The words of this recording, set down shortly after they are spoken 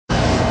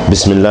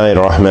Bismillahir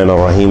Rahmanir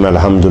Rahim.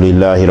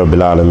 Alhamdulillahi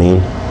Rabbil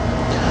Alameen.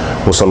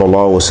 Wa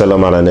sallallahu wa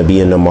sallam ala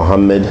nabiyyina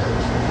Muhammad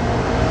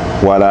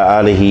wa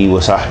ala alihi wa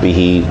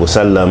sahbihi wa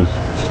sallam.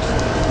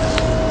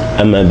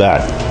 Amma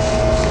ba'd.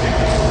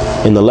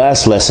 In the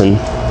last lesson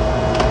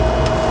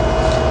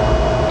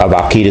of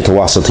Aqeedah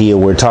Al-Waasitiyah,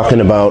 we're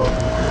talking about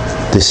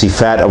the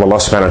sifat of Allah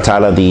subhanahu wa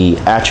ta'ala, the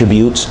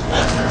attributes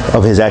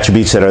of His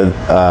attributes that are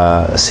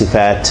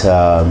sifat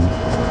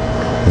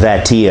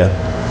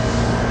dhatiyah.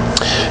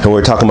 And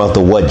we're talking about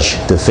the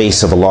wajh, the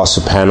face of Allah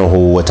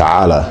subhanahu wa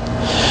ta'ala.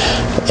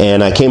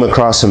 And I came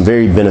across some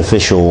very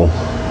beneficial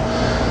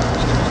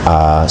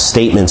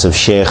statements of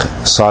Sheikh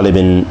Salih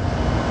bin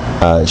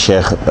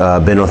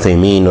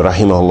Uthaymeen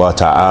rahimahullah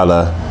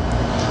ta'ala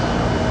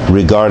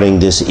regarding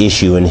this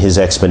issue and his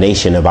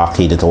explanation of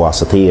Aqeedah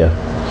Al-Waasitiyah.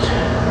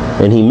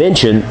 And he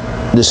mentioned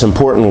this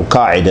important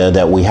qaida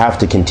that we have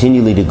to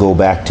continually to go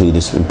back to,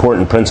 this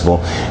important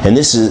principle. And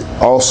this is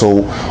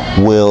also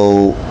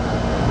will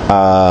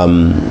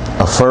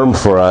affirm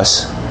for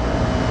us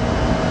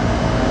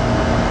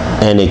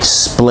and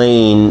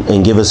explain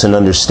and give us an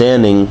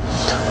understanding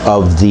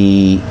of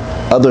the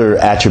other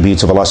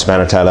attributes of Allah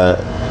subhanahu wa ta'ala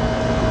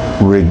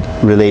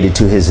related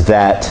to His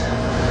dhat,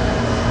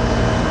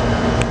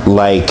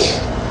 like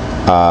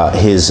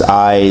His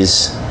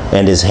eyes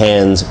and His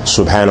hands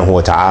subhanahu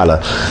wa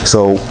ta'ala.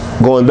 So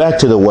going back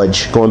to the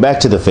wajh, going back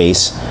to the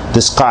face,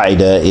 this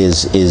qaida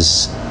is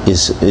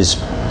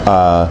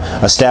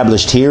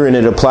established here, and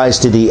it applies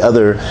to the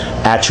other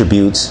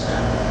attributes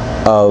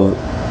of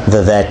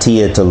the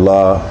dhatiyat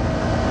Allah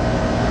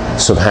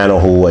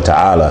subhanahu wa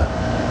ta'ala.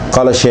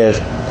 Qala Sheikh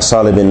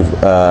Salih bin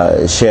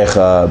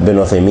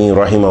Uthaymeen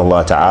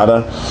rahimahullah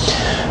ta'ala,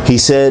 he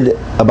said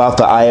about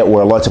the ayat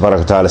where Allah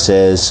ta'ala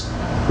says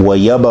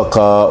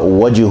وَيَبَقَى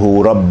وَجْهُ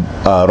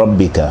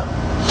رَبِّكَ,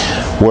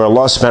 where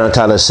Allah subhanahu wa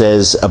ta'ala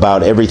says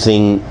about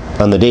everything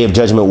on the day of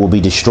judgment will be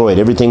destroyed.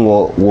 Everything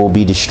will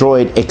be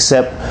destroyed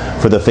except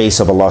for the face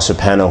of Allah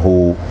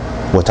subhanahu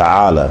wa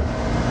ta'ala.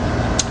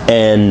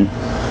 And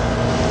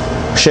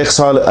Sheikh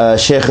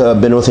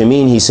bin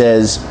Uthaymeen, he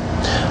says,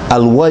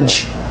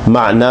 Al-Wajh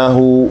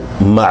ma'nahu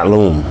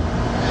ma'lum,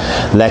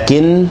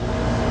 lakin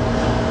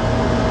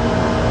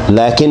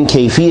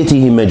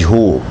kayfiyatihi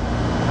majhul.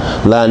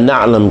 لا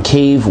نعلم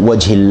كيف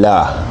وجه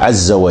الله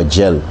عز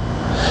وجل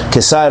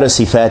كسائر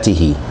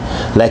صفاته،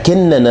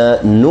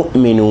 لكننا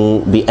نؤمن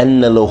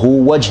بأن له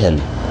وجها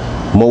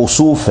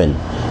موصوفا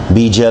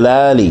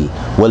بجلال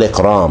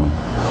والإكرام،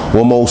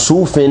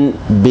 وموصوف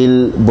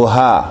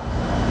بالبهاء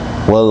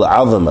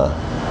والعظمة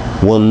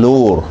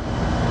والنور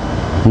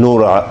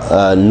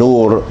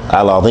نور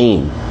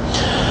العظيم،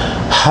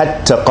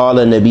 حتى قال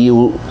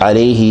النبي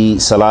عليه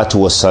الصلاة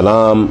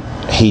والسلام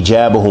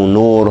حجابه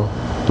نور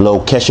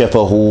لو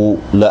كشفه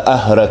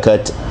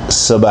لأهركت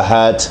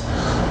سبحات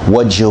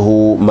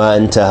وجهه ما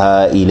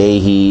انتهى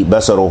إليه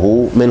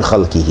بصره من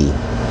خلقه.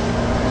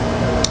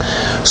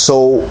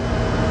 So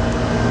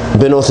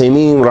bin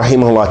Uthaymeen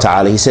rahimahullah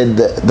ta'ala, he said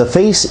the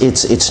face,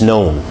 it's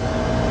known.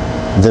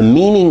 The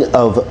meaning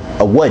of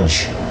a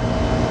wajh,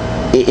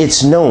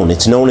 it's known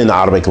in the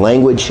Arabic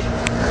language,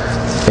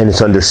 and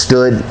it's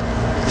understood.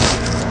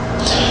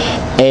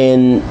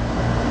 And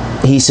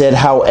he said,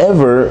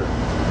 however,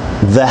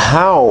 the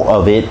how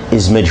of it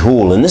is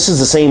majhul. And this is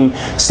the same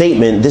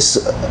statement, this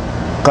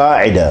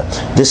qaida,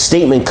 this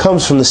statement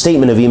comes from the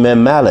statement of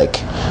Imam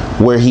Malik,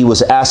 where he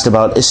was asked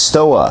about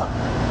istawa,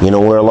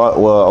 where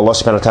Allah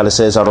subhanahu wa ta'ala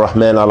says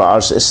Ar-Rahman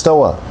ala-Arsh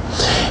istawa.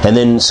 And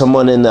then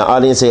someone in the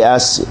audience, they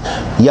asked,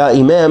 Ya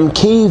Imam,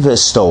 kayf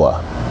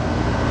istawa?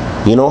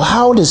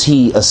 How does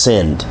He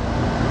ascend?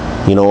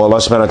 Allah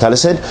subhanahu wa ta'ala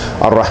said,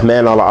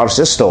 Ar-Rahman ala-Arsh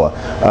istawa.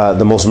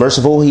 The most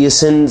merciful, He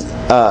ascends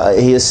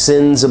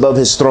above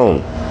His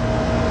throne.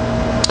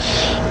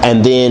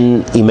 And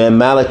then Imam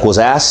Malik was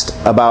asked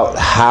about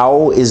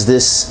how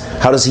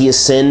does He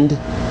ascend?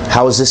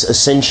 How is this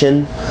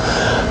ascension?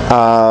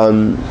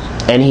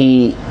 And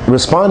he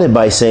responded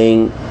by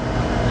saying,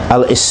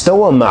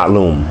 Al-Istawa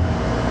ma'lum.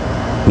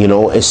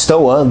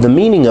 Istawa, the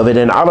meaning of it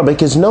in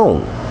Arabic is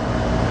known.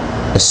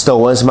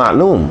 Istawa is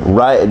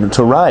ma'lum,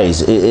 to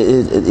rise.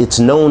 It's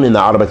known in the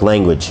Arabic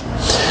language.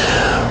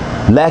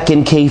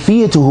 Lakin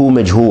kayfiyatuhu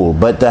majhul,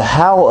 but the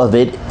how of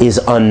it is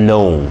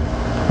unknown.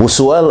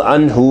 وَسُؤَالْ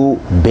عَنْهُ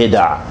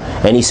بِدْعَةٌ.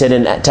 And he said,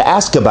 and to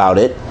ask about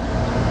it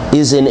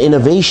is an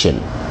innovation.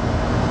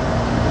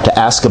 To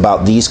ask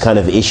about these kind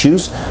of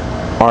issues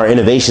are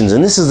innovations.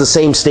 And this is the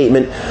same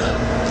statement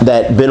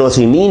that bin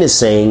Uthaymeen is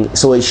saying.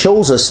 So it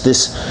shows us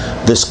this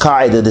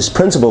qaida, this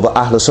principle of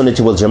Ahl Sunnah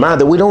wal Jama'ah,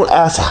 that we don't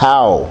ask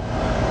how.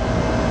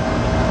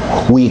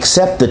 We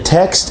accept the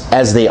text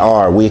as they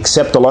are. We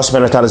accept Allah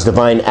subhanahu wa ta'ala's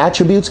divine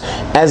attributes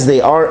as they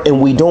are,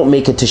 and we don't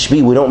make a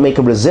tashbih, we don't make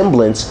a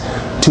resemblance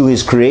to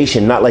His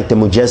creation, not like the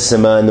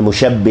mujassima and the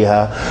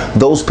mushabbiha,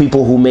 those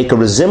people who make a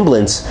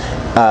resemblance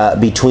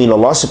between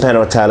Allah subhanahu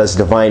wa ta'ala's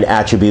divine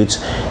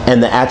attributes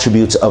and the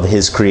attributes of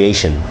His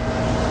creation.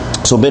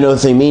 So bin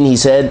Uthaymeen, he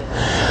said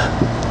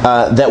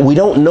that we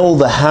don't know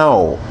the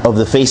how of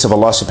the face of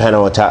Allah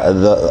subhanahu wa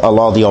ta'ala,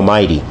 Allah the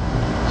Almighty.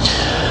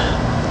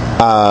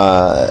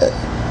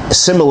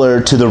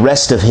 similar to the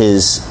rest of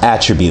his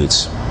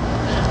attributes.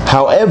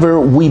 However,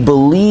 we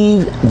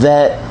believe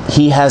that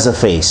he has a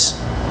face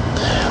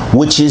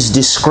which is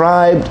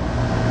described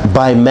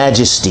by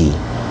majesty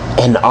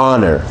and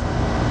honor,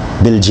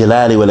 bil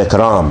jalali wal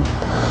ikram,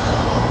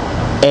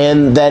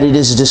 and that it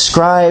is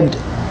described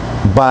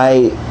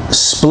by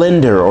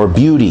splendor or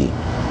beauty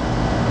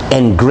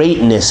and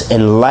greatness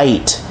and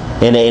light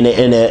and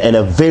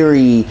a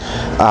very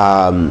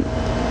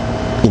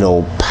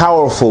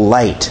powerful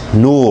light,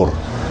 nur.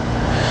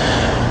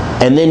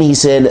 And then he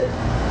said,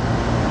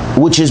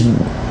 which is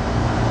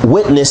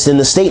witnessed in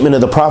the statement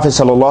of the Prophet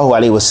sallallahu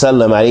alaihi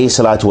wasallam, alayhi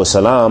salatu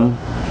wasalam,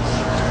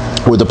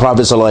 where the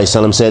Prophet sallallahu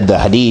alaihi wasallam said, the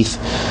Hadeeth,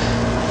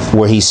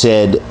 where he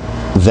said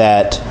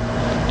that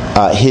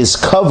his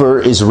cover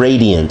is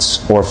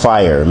radiance or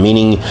fire,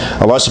 meaning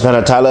Allah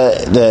subhanahu wa ta'ala,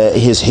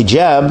 his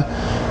hijab,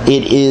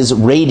 it is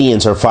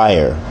radiance or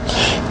fire.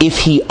 If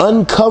he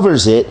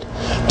uncovers it,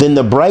 then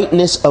the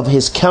brightness of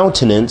his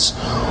countenance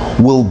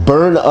will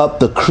burn up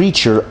the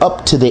creature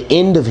up to the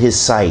end of his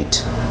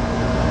sight.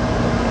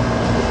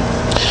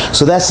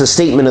 So that's the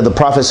statement of the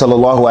Prophet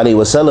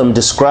ﷺ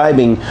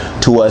describing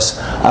to us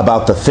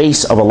about the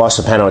face of Allah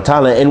subhanahu wa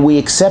ta'ala, and we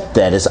accept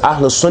that. As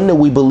Ahl Sunnah,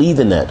 we believe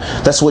in that.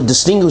 That's what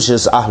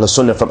distinguishes Ahl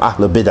Sunnah from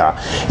Ahl Bid'ah,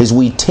 is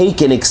we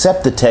take and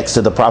accept the text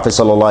of the Prophet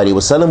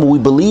ﷺ, we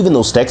believe in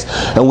those texts,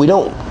 and we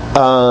don't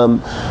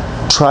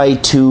try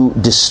to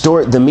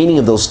distort the meaning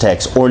of those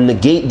texts or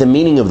negate the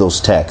meaning of those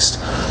texts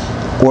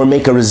or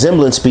make a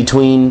resemblance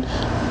between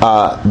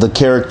the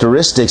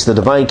characteristics, the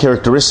divine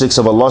characteristics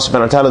of Allah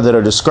subhanahu wa ta'ala that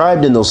are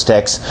described in those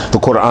texts, the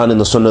Quran and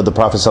the Sunnah of the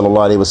Prophet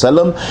sallallahu alaihi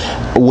wasallam,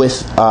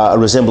 with a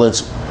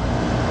resemblance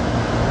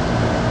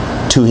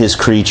to his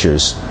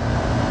creatures.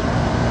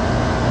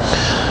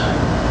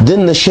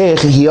 Then the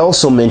Sheikh, he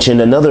also mentioned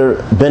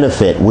another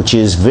benefit which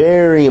is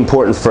very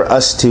important for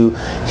us to,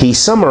 he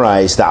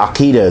summarized the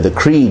Aqeedah, the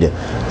creed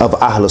of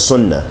Ahl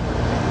Sunnah.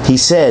 He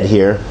said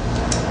here,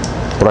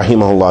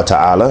 rahimahullah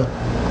ta'ala,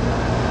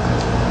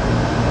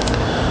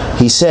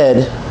 he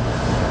said,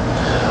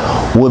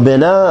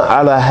 وَبِنَاءَ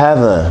عَلَى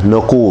هَذَا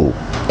نَقُولُ,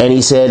 and he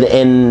said,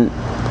 and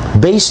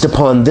based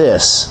upon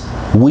this,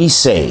 we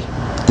say,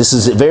 this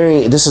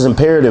is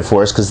imperative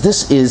for us, because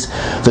this is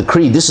the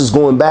creed. This is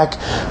going back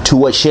to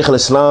what Sheikh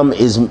al-Islam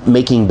is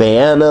making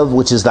bayan of,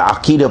 which is the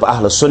Aqeedah of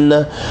Ahl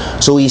Sunnah.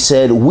 So he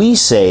said, we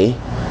say,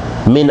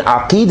 min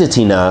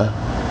aqidatina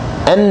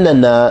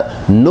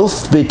annana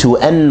nuthbitu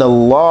anna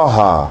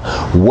Allah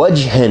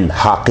wajhin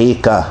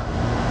haqiqah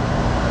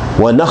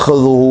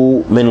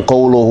ونخذه من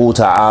قوله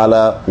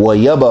تعالى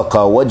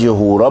ويبقى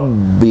وجه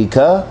ربك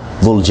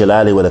ذو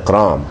الجلال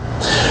والإكرام.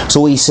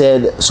 So he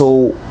said,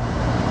 so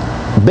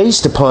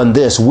based upon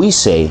this, we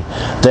say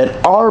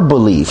that our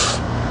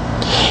belief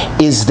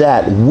is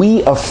that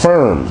we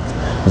affirm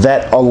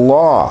that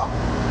Allah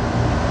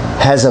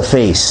has a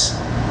face,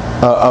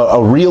 a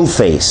real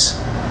face,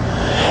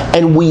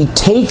 and we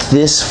take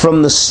this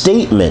from the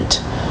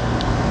statement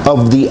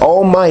of the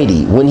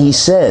Almighty when He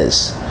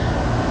says,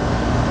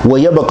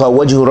 وَيَبْقَى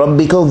وَجْهُ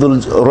رَبِّكَ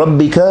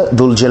ذُو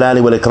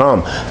الْجَلَالِ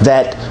وَالْإِكْرَامِ,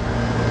 that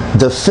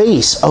the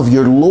face of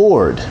your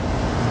Lord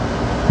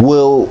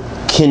will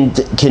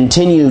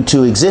continue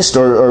to exist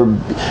or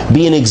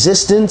be in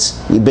existence,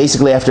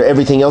 basically after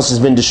everything else has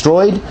been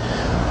destroyed,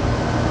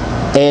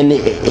 and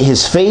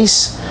His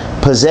face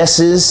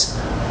possesses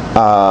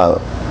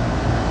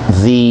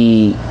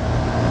the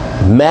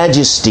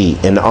majesty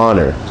and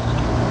honor.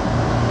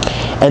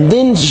 And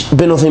then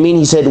Ibn Uthaymeen,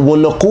 he said,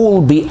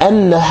 وَنَقُولُ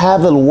بِأَنَّ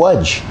هَذَا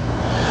الْوَجْهِ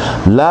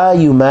لَا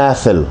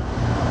يُمَاثِلْ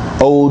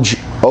أَوْجِ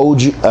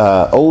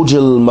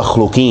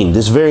الْمَخْلُوقِينَ.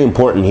 This is very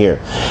important here.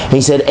 He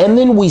said, and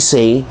then we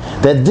say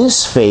that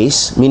this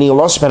face, meaning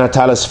Allah subhanahu wa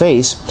ta'ala's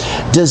face,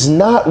 does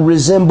not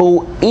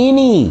resemble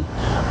any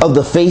of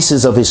the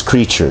faces of His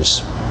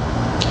creatures.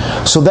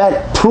 So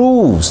that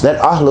proves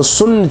that Ahl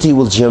Sunnati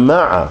wal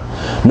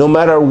Jama'ah, no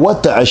matter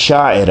what the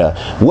Asha'ira,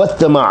 what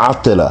the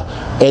Mu'attila,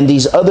 and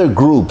these other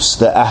groups,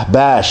 the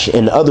Ahbash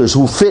and others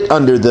who fit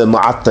under the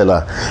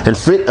Mu'attila and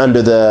fit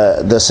under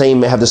the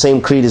same, have the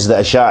same creed as the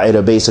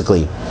Asha'ira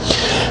basically,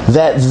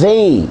 that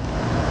they,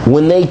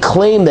 when they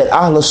claim that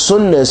Ahl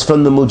Sunnah is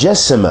from the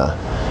Mujassima,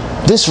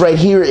 this right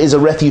here is a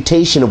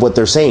refutation of what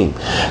they're saying.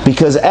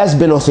 Because as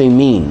Ibn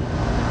Uthaymeen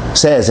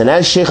says, and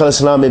as Shaykh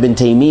al-Islam ibn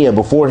Taymiyyah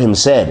before him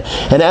said,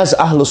 and as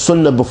Ahl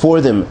Sunnah before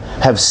them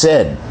have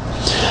said,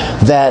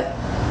 that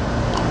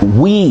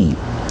we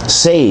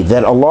say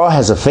that Allah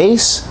has a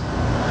face,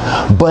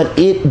 but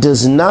it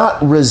does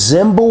not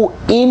resemble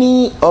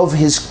any of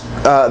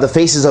the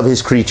faces of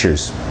His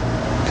creatures.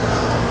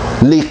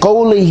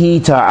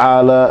 لِقَوْلِهِ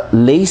تَعَالَى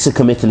لَيْسَ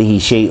كَمِثْلِهِ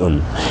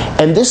شَيْءٌ.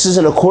 And this is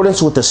in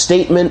accordance with the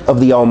statement of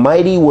the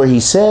Almighty where He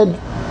said,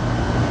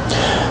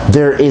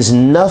 there is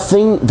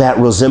nothing that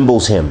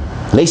resembles Him.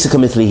 لَيْسَ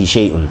كَمِثْلِهِ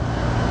شَيْءٌ.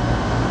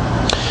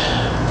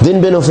 Then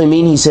Ibn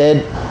Uthaymeen, he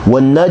said,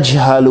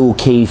 وَنَجْهَلُ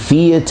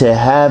كَيْفِيَّةَ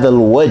هَذَا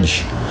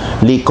الْوَجْهِ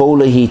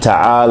لِقَوْلِهِ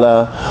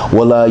تَعَالَى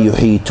وَلَا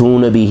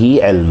يُحِيطُونَ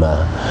بِهِ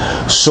عِلْمًا.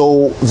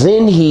 So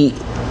then he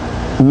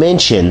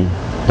mentioned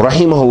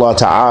rahimahullah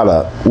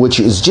ta'ala, which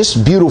is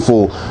just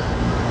beautiful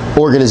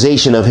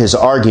organization of his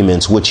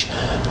arguments, which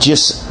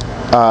just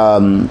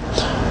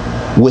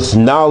with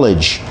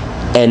knowledge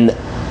and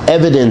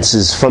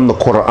evidences from the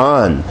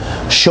Quran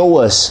show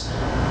us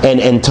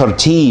and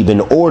tartib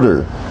in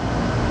order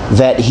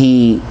that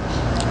he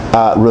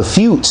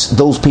refutes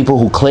those people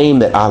who claim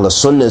that Ahl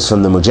Sunnah is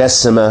from the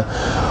Mujassima,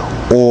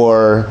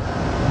 or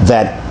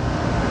that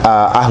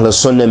Ahl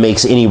Sunnah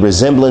makes any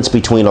resemblance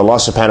between Allah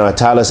subhanahu wa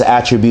ta'ala's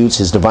attributes,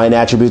 his divine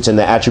attributes, and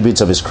the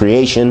attributes of his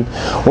creation,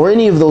 or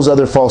any of those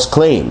other false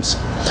claims.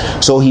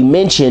 So he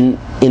mentioned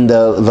in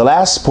the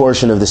last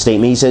portion of the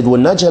statement, he said,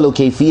 وَنَجْهَلُ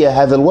كَيْفِيَّ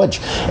هَذَا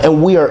الْوَجْهِ,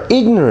 and we are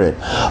ignorant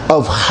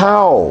of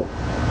how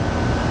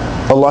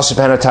Allah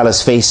subhanahu wa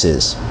ta'ala's face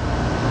is.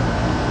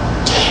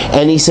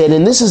 And he said,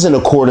 and this is in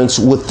accordance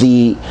with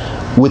the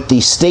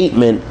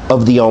statement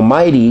of the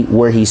Almighty,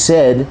 where he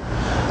said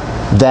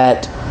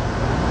that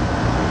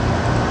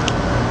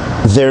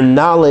their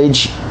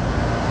knowledge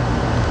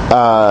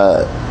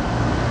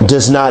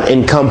does not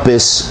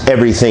encompass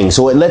everything.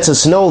 So it lets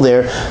us know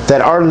there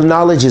that our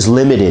knowledge is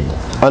limited,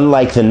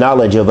 unlike the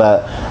knowledge of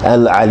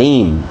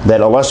Al-Alim,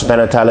 that Allah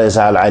subhanahu wa ta'ala is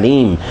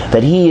Al-Alim,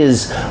 that He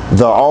is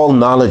the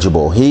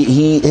all-knowledgeable.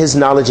 His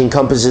knowledge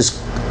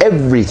encompasses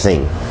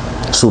everything,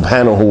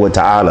 subhanahu wa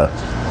ta'ala.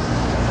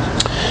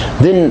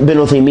 Then Ibn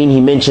Uthaymeen,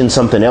 he mentioned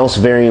something else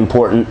very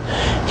important.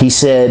 He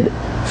said,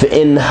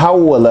 فَإِنْ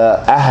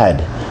حَوَّلَ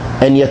أَحَدٍ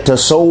أن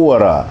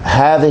يتصور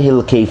هذه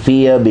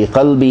الكيفية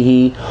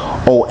بقلبه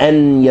أو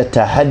أن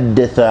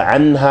يتحدث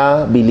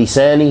عنها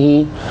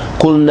بلسانه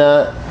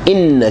قلنا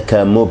إنك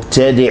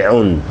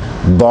مبتدع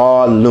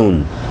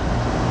ضال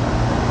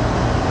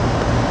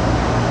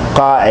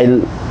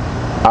قائل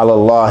على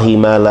الله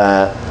ما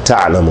لا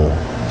تعلم.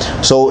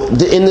 So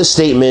in the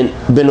statement,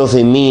 Ibn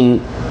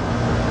Uthaymeen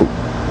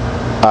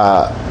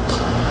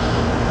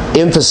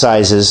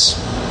emphasizes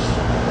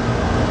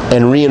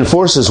and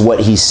reinforces what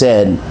he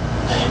said.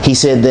 He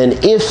said, then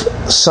if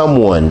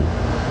someone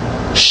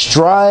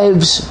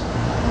strives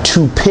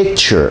to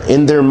picture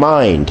in their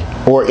mind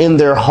or in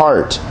their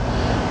heart,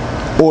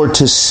 or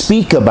to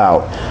speak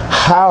about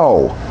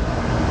how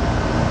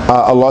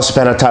Allah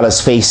subhanahu wa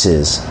ta'ala's face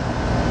is,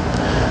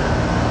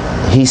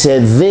 he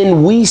said,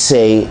 then we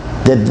say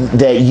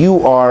that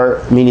you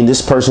are, meaning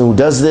this person who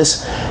does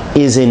this,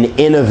 is an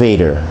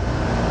innovator,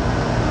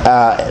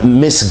 a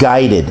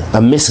misguided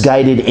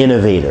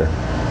innovator.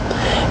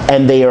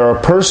 And they are a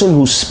person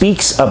who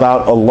speaks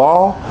about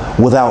Allah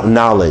without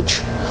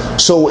knowledge.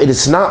 So it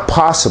is not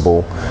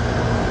possible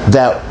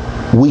that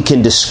we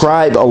can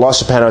describe Allah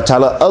subhanahu wa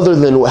ta'ala other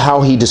than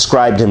how He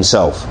described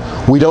Himself.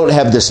 We don't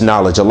have this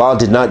knowledge. Allah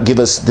did not give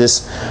us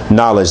this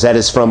knowledge. That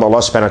is from Allah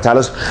subhanahu wa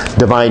ta'ala's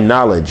divine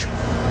knowledge.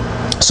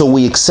 So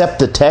we accept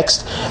the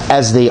text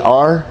as they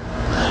are,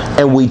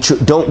 and we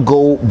don't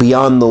go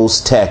beyond those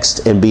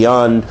texts and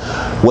beyond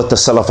what the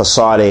Salaf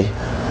as-Salih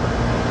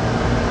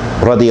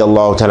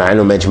radiyallahu ta'ala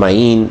anhum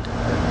ajma'een,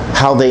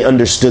 how they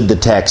understood the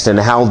text and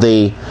how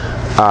they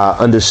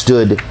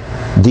understood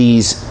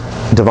these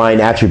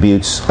divine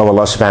attributes of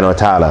Allah subhanahu wa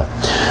ta'ala.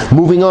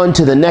 Moving on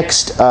to the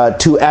next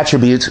two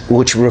attributes,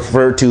 which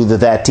refer to the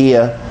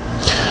Dhatiyah.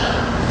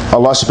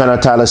 Allah subhanahu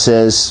wa ta'ala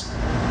says,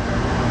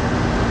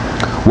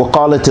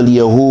 وَقَالَتِ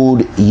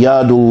الْيَهُودِ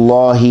يَادُ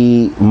اللَّهِ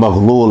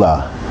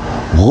مَغْلُولَةً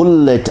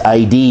غُلَّتْ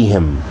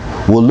أَيْدِيهِمْ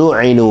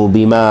وَلُعِنُوا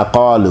بِمَا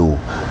قَالُوا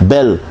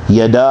بَلْ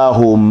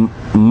يَدَاهُ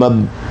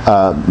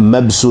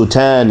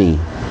مبسوطان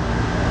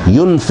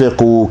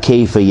ينفق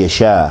كيف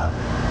يشاء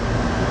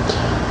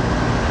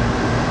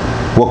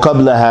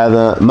وقبل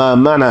هذا ما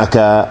منعك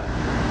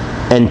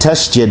أن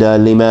تسجد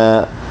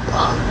لما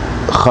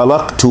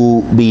خلقت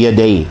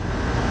بيدي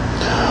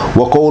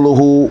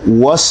وقوله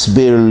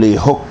واصبر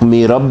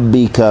لحكم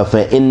ربك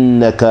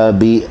فإنك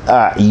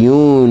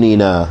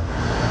بأعيننا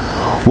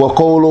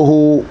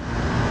وقوله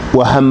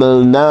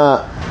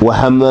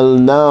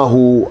وحملناه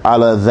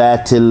على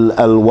ذات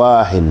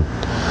الألواح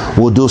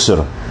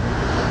ودسر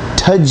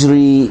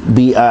تجري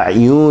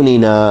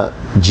بأعيننا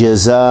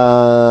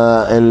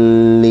جزاء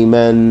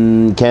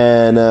لمن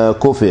كان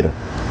كفر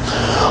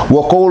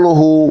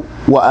وقوله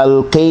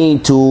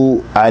وألقيت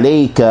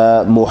عليك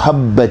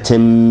محبة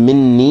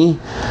مني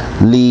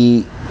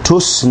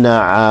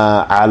لتصنع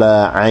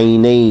على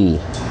عيني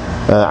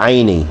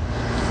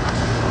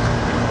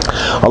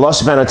Allah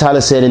subhanahu wa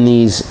ta'ala said in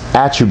these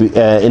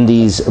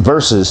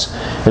verses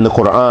in the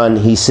Quran,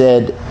 He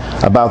said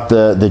about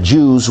the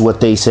Jews what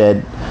they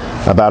said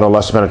about Allah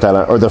subhanahu wa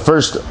ta'ala. Or the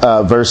first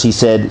verse He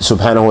said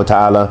subhanahu wa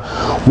ta'ala,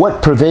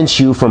 what prevents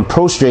you from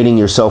prostrating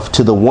yourself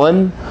to the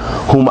one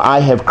whom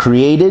I have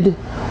created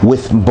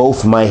with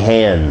both my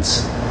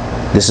hands?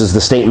 This is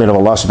the statement of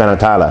Allah subhanahu wa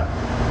ta'ala.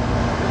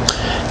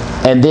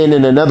 And then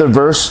in another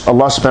verse,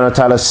 Allah subhanahu wa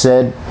ta'ala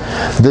said,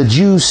 the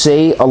Jews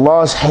say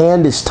Allah's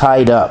hand is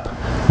tied up,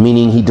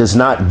 meaning He does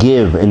not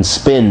give and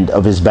spend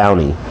of His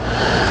bounty.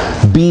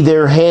 Be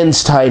their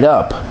hands tied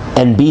up,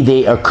 and be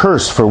they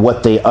accursed for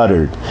what they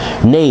uttered.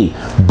 Nay,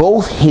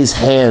 both His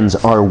hands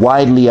are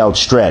widely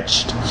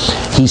outstretched.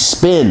 He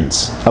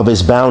spends of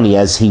His bounty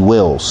as He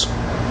wills.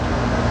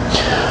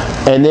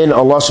 And then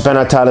Allah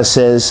subhanahu wa ta'ala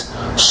says,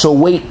 so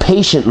wait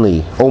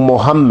patiently, O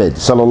Muhammad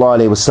sallallahu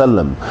alaihi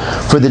wasallam,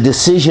 for the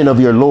decision of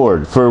your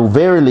Lord, for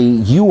verily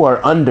you are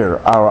under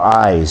our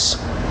eyes.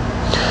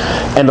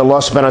 And Allah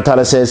subhanahu wa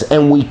ta'ala says,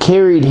 and we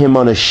carried him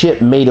on a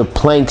ship made of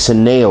planks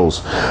and nails,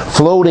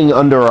 floating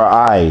under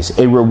our eyes,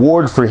 a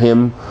reward for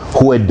him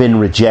who had been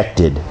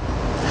rejected.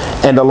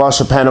 And Allah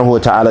subhanahu wa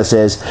ta'ala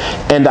says,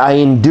 and I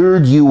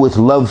endured you with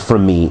love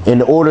from me,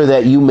 in order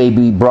that you may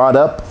be brought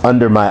up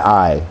under my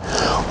eye.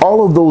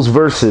 All of those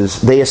verses,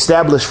 they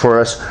establish for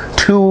us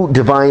two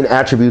divine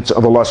attributes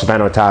of Allah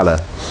subhanahu wa ta'ala.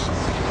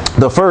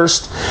 The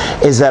first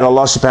is that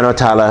Allah subhanahu wa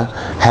ta'ala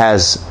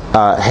has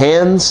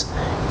hands,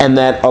 and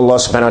that Allah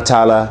subhanahu wa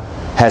ta'ala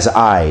has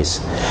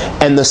eyes.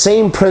 And the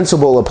same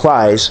principle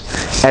applies,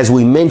 as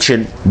we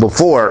mentioned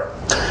before,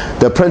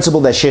 the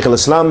principle that Sheikh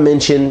Al-Islam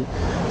mentioned,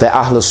 that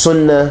Ahl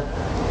Sunnah,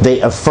 they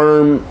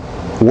affirm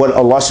what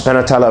Allah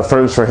subhanahu wa ta'ala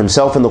affirms for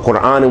himself in the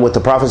Quran, and what the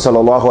Prophet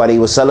sallallahu alaihi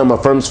wasallam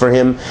affirms for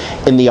him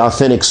in the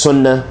authentic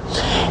Sunnah.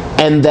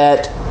 And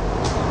that,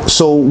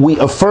 so we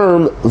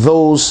affirm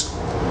those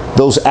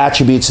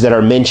attributes that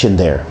are mentioned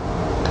there,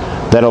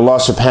 that Allah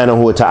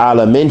subhanahu wa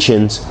ta'ala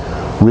mentions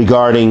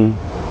regarding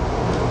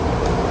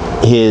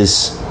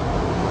his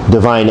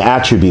divine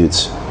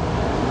attributes,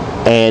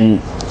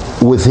 and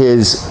with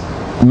his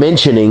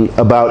mentioning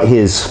about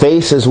his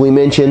face, as we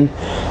mentioned,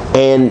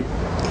 and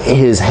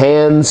his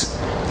hands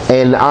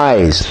and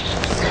eyes.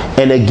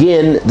 And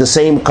again, the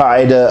same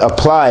qaida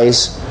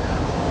applies,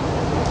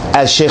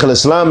 as Sheikh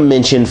Al-Islam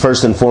mentioned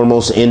first and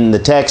foremost in the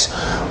text,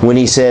 when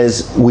he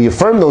says we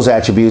affirm those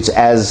attributes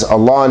as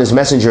Allah and his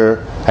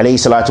messenger alayhi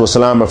salatu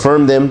wasalam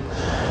affirmed them,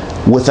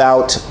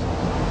 without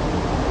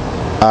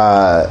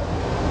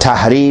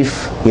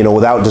tahrif,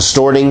 without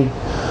distorting,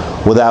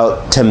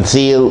 without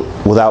tamthil,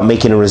 without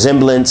making a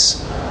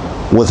resemblance,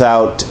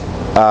 without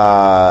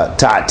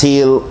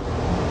ta'til,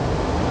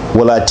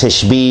 wala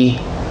tashbih,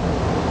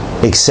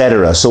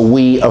 etc. So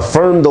we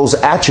affirm those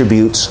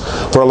attributes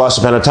for Allah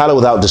subhanahu wa ta'ala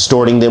without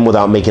distorting them,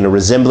 without making a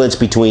resemblance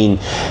between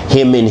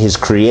him and his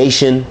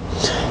creation,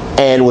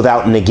 and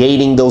without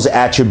negating those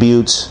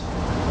attributes,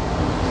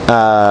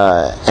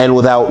 and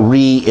without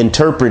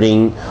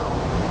reinterpreting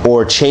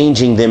or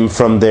changing them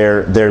from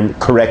their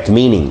correct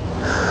meaning,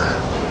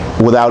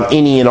 without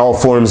any and all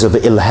forms of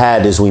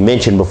ilhad, as we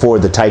mentioned before,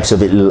 the types of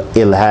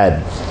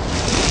ilhad.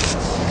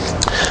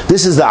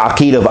 This is the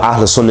Aqeedah of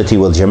Ahl Sunnah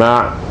wal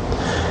Jama'ah,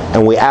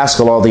 and we ask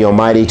Allah the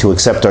Almighty to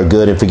accept our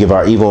good and forgive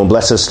our evil, and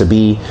bless us to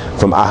be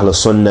from Ahl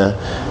Sunnah,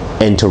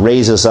 and to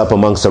raise us up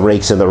amongst the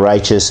ranks of the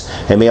righteous.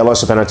 And may Allah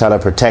subhanahu wa ta'ala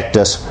protect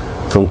us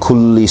from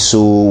kulli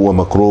su wa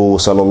makruh.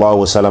 Sallallahu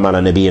wa sallam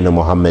ala nabiyyina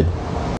Muhammad.